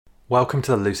Welcome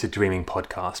to the Lucid Dreaming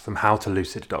podcast from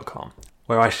howtolucid.com,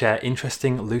 where I share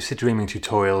interesting lucid dreaming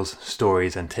tutorials,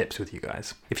 stories, and tips with you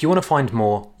guys. If you want to find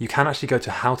more, you can actually go to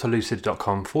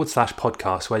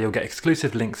howtolucid.com/podcast, where you'll get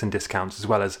exclusive links and discounts, as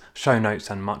well as show notes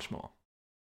and much more.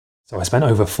 So I spent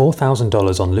over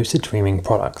 $4,000 on lucid dreaming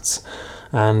products,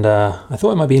 and I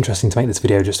thought it might be interesting to make this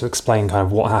video just to explain kind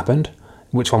of what happened,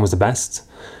 which one was the best,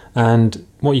 and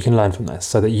what you can learn from this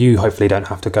so that you hopefully don't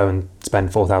have to go and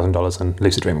spend $4,000 on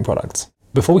lucid dreaming products.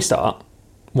 Before we start,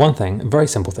 one thing, a very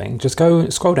simple thing, just go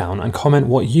scroll down and comment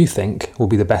what you think will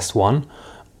be the best one,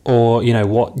 or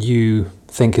what you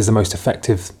think is the most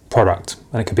effective product.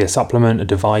 And it could be a supplement, a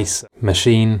device,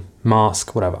 machine,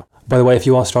 mask, whatever. By the way, if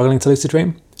you are struggling to lucid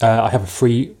dream, I have a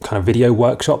free kind of video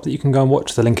workshop that you can go and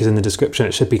watch. The link is in the description.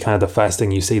 It should be kind of the first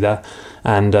thing you see there.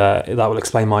 And that will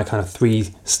explain my kind of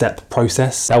 3-step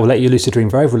process that will let you lucid dream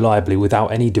very reliably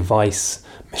without any device,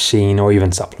 machine, or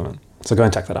even supplement. So go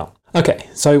and check that out. Okay,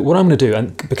 so what I'm going to do,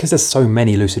 and because there's so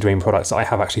many lucid dream products that I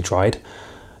have actually tried,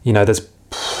 there's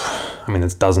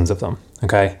dozens of them,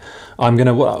 okay? What I'm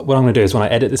going to do is when I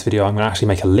edit this video, I'm going to actually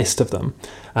make a list of them.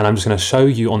 And I'm just going to show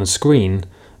you on the screen,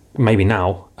 maybe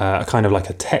now, kind of like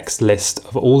a text list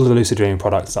of all the lucid dreaming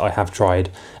products that I have tried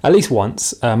at least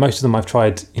once. Most of them I've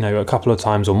tried, a couple of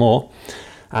times or more.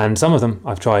 And some of them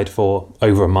I've tried for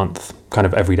over a month, kind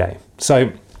of every day.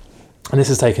 So, and this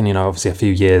has taken, obviously a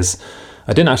few years.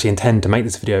 I didn't actually intend to make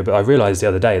this video, but I realized the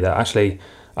other day that actually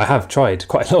I have tried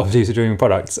quite a lot of lucid dreaming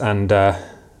products, and I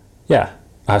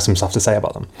have some stuff to say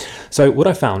about them. So what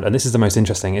I found, and this is the most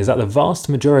interesting, is that the vast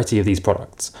majority of these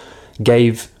products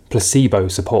gave placebo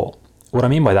support. What I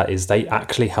mean by that is they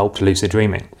actually helped lucid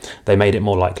dreaming. They made it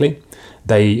more likely.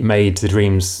 They made the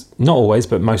dreams, not always,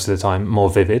 but most of the time, more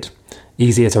vivid,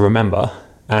 easier to remember,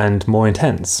 and more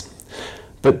intense.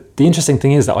 But the interesting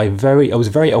thing is that I was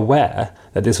very aware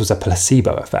that this was a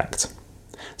placebo effect.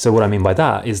 So what I mean by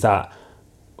that is that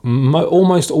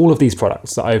almost all of these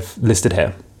products that I've listed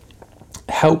here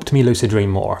helped me lucid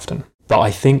dream more often. But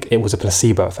I think it was a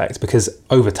placebo effect because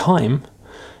over time,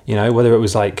 whether it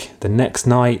was like the next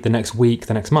night, the next week,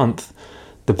 the next month,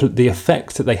 the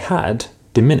effect that they had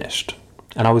diminished.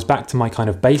 And I was back to my kind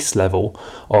of base level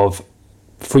of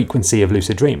frequency of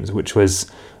lucid dreams, which was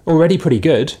already pretty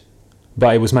good,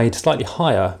 but it was made slightly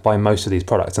higher by most of these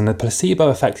products. And the placebo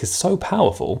effect is so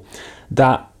powerful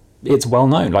that it's well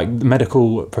known. Like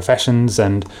medical professions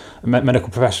and medical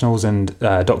professionals and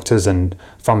doctors and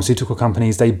pharmaceutical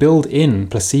companies, they build in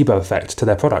placebo effect to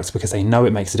their products because they know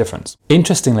it makes a difference.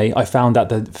 Interestingly, I found that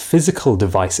the physical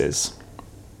devices,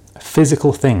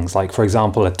 physical things like, for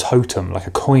example, a totem, like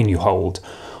a coin you hold,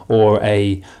 or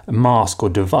a mask or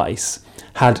device,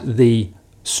 had the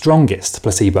strongest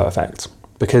placebo effect.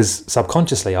 Because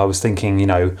subconsciously I was thinking,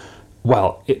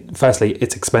 firstly,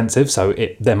 it's expensive, so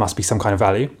there must be some kind of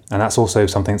value, and that's also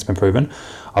something that's been proven.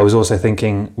 I was also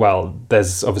thinking, well,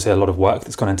 there's obviously a lot of work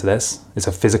that's gone into this. It's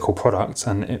a physical product,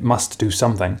 and it must do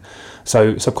something.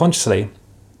 So subconsciously,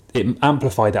 it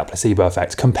amplified that placebo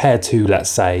effect compared to, let's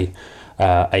say,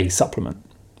 a supplement,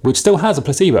 which still has a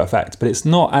placebo effect, but it's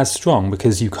not as strong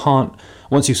because you can't,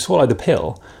 once you swallow the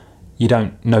pill, you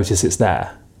don't notice it's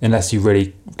there, unless you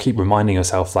really keep reminding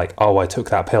yourself like, oh, I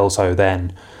took that pill, so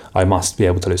then I must be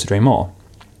able to lucid dream more.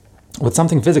 With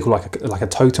something physical like a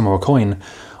totem or a coin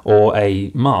or a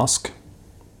mask,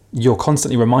 you're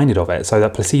constantly reminded of it, so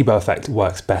that placebo effect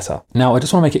works better. Now, I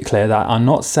just want to make it clear that I'm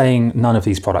not saying none of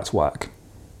these products work.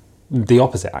 The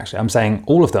opposite, actually. I'm saying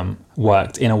all of them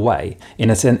worked in a way, in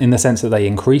the sense that they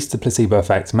increased the placebo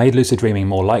effect, made lucid dreaming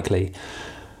more likely.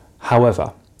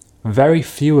 However, very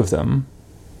few of them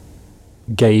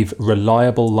gave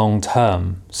reliable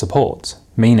long-term support,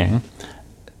 meaning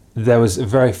there was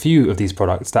very few of these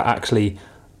products that actually,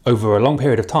 over a long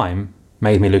period of time,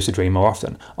 made me lucid dream more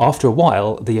often. After a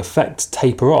while, the effects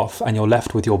taper off and you're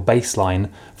left with your baseline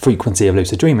frequency of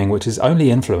lucid dreaming, which is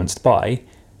only influenced by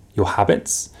your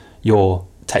habits, your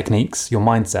techniques, your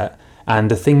mindset, and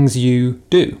the things you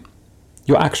do,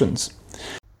 your actions.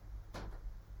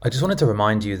 I just wanted to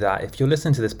remind you that if you're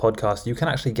listening to this podcast, you can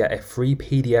actually get a free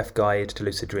PDF guide to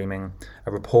lucid dreaming,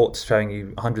 a report showing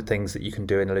you 100 things that you can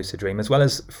do in a lucid dream, as well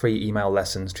as free email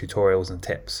lessons, tutorials, and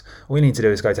tips. All you need to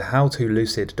do is go to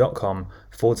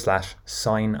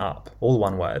howtolucid.com/sign up, all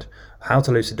one word,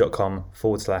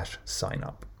 howtolucid.com/sign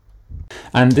up.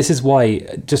 And this is why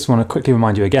I just want to quickly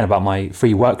remind you again about my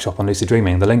free workshop on lucid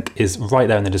dreaming. The link is right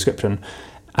there in the description.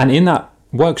 And in that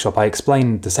workshop, I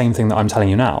explained the same thing that I'm telling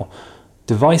you now.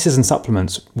 Devices and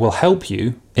supplements will help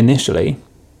you initially,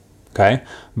 okay,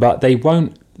 but they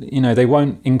won't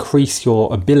increase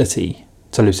your ability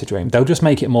to lucid dream. They'll just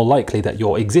make it more likely that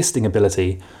your existing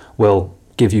ability will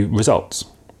give you results.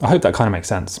 I hope that kind of makes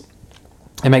sense.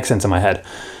 It makes sense in my head.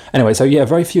 Anyway, so yeah,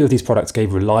 very few of these products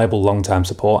gave reliable long-term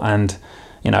support, and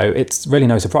it's really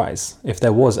no surprise. If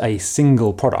there was a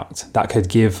single product that could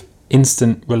give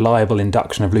instant, reliable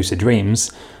induction of lucid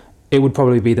dreams, it would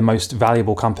probably be the most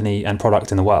valuable company and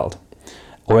product in the world.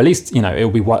 Or at least, it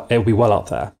would be well up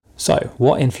there. So,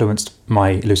 what influenced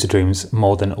my lucid dreams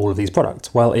more than all of these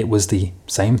products? Well, it was the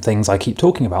same things I keep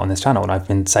talking about on this channel, and I've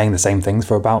been saying the same things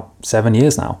for about 7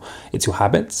 years now. It's your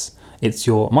habits, it's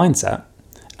your mindset,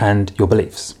 and your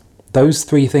beliefs. Those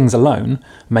 3 things alone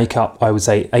make up, I would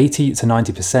say, 80 to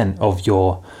 90% of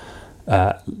your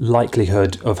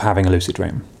likelihood of having a lucid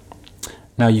dream.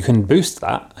 Now, you can boost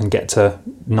that and get to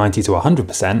 90 to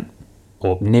 100%,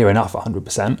 or near enough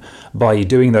 100%, by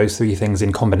doing those 3 things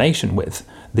in combination with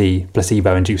the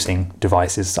placebo-inducing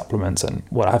devices, supplements, and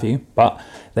what have you. But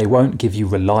they won't give you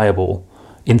reliable,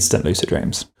 instant lucid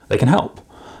dreams. They can help,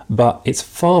 but it's a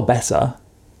far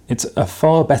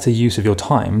better use of your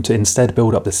time to instead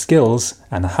build up the skills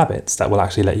and the habits that will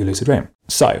actually let you lucid dream.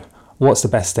 So, what's the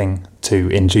best thing to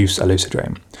induce a lucid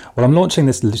dream? Well, I'm launching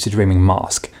this lucid dreaming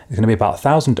mask. It's going to be about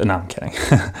 1,000, no, I'm kidding.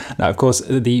 Now, of course,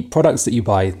 the products that you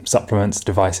buy, supplements,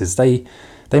 devices, they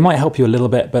might help you a little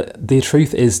bit, but the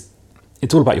truth is,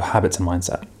 it's all about your habits and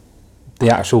mindset. The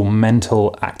actual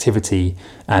mental activity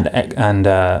and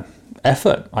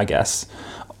effort, I guess,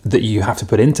 that you have to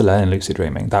put into learning lucid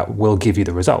dreaming that will give you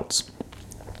the results.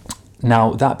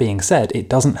 Now, that being said, it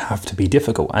doesn't have to be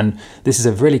difficult, and this is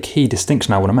a really key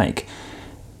distinction I want to make.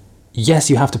 Yes,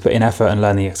 you have to put in effort and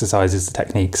learn the exercises, the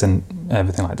techniques, and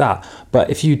everything like that, but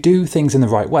if you do things in the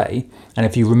right way, and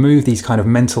if you remove these kind of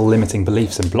mental limiting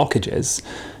beliefs and blockages,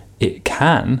 it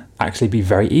can actually be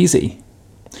very easy.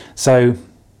 So,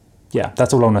 yeah,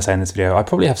 that's all I want to say in this video. I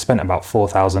probably have spent about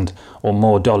 $4,000 or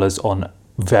more on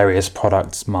various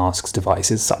products, masks,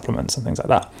 devices, supplements, and things like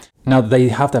that. Now, they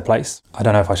have their place. I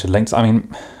don't know if I should link to,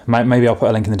 maybe I'll put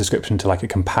a link in the description to like a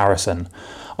comparison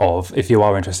of, if you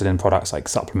are interested in products like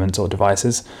supplements or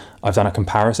devices, I've done a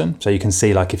comparison. So you can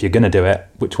see, like, if you're going to do it,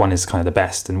 which one is kind of the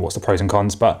best and what's the pros and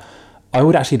cons. But I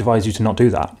would actually advise you to not do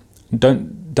that.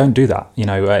 Don't do that.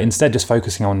 Instead, just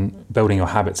focusing on building your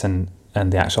habits and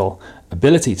the actual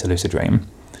ability to lucid dream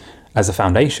as a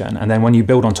foundation. And then when you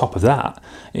build on top of that,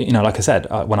 like I said,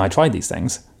 when I tried these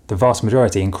things, the vast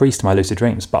majority increased my lucid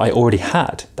dreams, but I already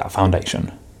had that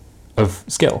foundation of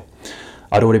skill.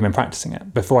 I'd already been practicing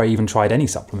it before I even tried any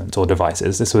supplements or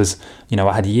devices. This was,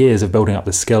 I had years of building up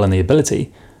the skill and the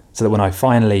ability, so that when I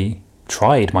finally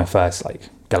tried my first like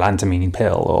galantamine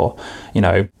pill or,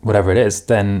 whatever it is,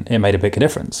 then it made a big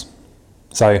difference.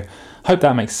 So hope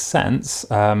that makes sense.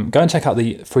 Go and check out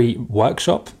the free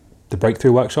workshop, the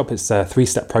Breakthrough Workshop. It's a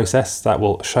 3-step process that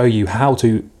will show you how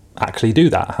to actually do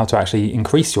that, how to actually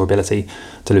increase your ability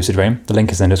to lucid dream. The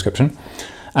link is in the description.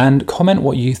 And comment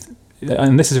what you,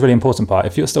 and this is a really important part,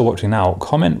 if you're still watching now,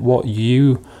 comment what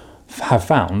you have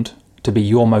found to be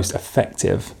your most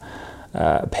effective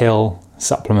pill,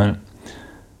 supplement,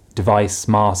 device,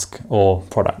 mask, or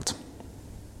product.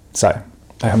 So,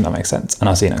 I hope that makes sense, and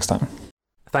I'll see you next time.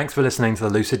 Thanks for listening to the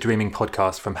Lucid Dreaming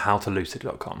podcast from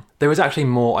howtolucid.com. There is actually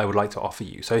more I would like to offer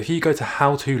you. So if you go to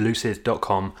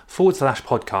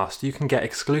howtolucid.com/podcast, you can get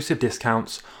exclusive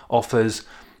discounts, offers,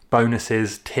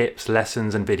 bonuses, tips,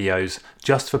 lessons, and videos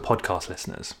just for podcast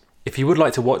listeners. If you would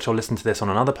like to watch or listen to this on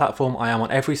another platform, I am on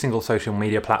every single social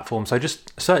media platform. So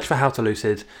just search for How to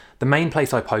Lucid. The main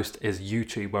place I post is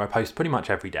YouTube, where I post pretty much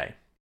every day.